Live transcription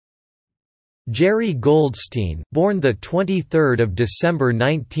Jerry Goldstein, born the 23rd of December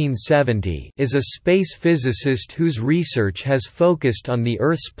 1970, is a space physicist whose research has focused on the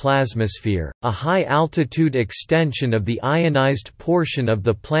Earth's plasmasphere, a high-altitude extension of the ionized portion of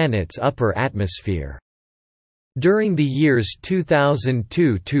the planet's upper atmosphere. During the years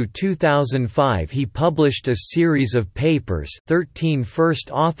 2002 to 2005 he published a series of papers, 13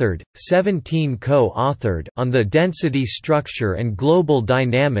 first-authored, 17 co-authored, on the density structure and global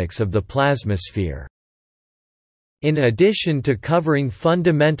dynamics of the plasmasphere. In addition to covering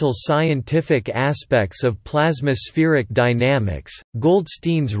fundamental scientific aspects of plasmaspheric dynamics,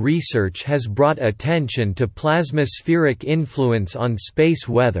 Goldstein's research has brought attention to plasmaspheric influence on space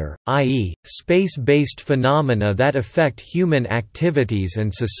weather, i.e., space-based phenomena that affect human activities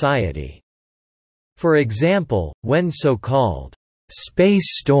and society. For example, when so-called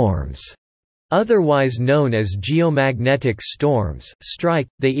space storms, otherwise known as geomagnetic storms, strike,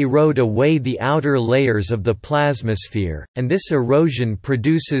 they erode away the outer layers of the plasmasphere, and this erosion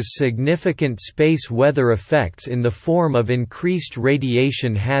produces significant space weather effects in the form of increased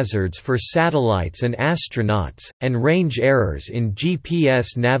radiation hazards for satellites and astronauts, and range errors in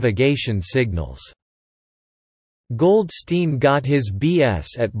GPS navigation signals. Goldstein got his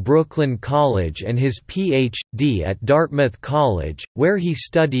B.S. at Brooklyn College and his Ph.D. at Dartmouth College, where he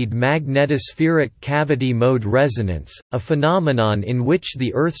studied magnetospheric cavity mode resonance, a phenomenon in which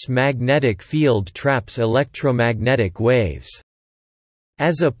the Earth's magnetic field traps electromagnetic waves.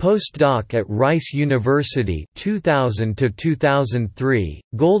 As a postdoc at Rice University 2000 to 2003,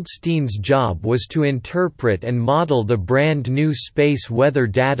 Goldstein's job was to interpret and model the brand new space weather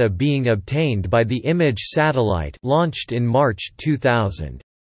data being obtained by the IMAGE satellite launched in March 2000.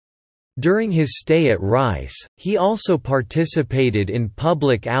 During his stay at Rice, he also participated in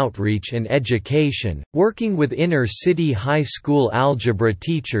public outreach and education, working with inner-city high school algebra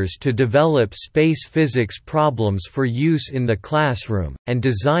teachers to develop space physics problems for use in the classroom, and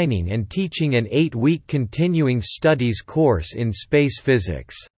designing and teaching an 8-week continuing studies course in space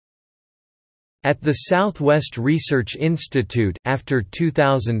physics. At the Southwest Research Institute after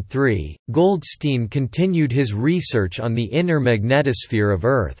 2003, Goldstein continued his research on the inner magnetosphere of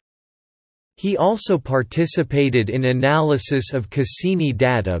Earth. He also participated in analysis of Cassini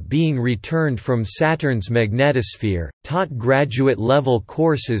data being returned from Saturn's magnetosphere, taught graduate-level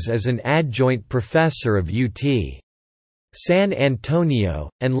courses as an adjunct professor of UT San Antonio,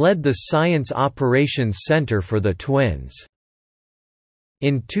 and led the Science Operations Center for the Twins.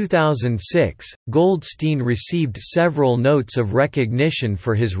 In 2006, Goldstein received several notes of recognition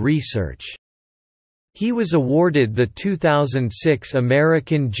for his research. He was awarded the 2006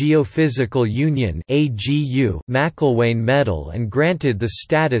 American Geophysical Union (AGU) McIlwain Medal and granted the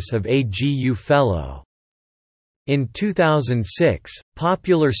status of AGU Fellow. In 2006,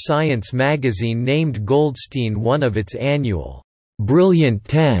 Popular Science magazine named Goldstein one of its annual Brilliant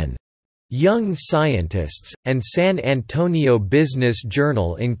 10 Young Scientists, and San Antonio Business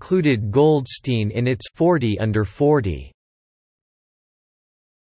Journal included Goldstein in its 40 Under 40.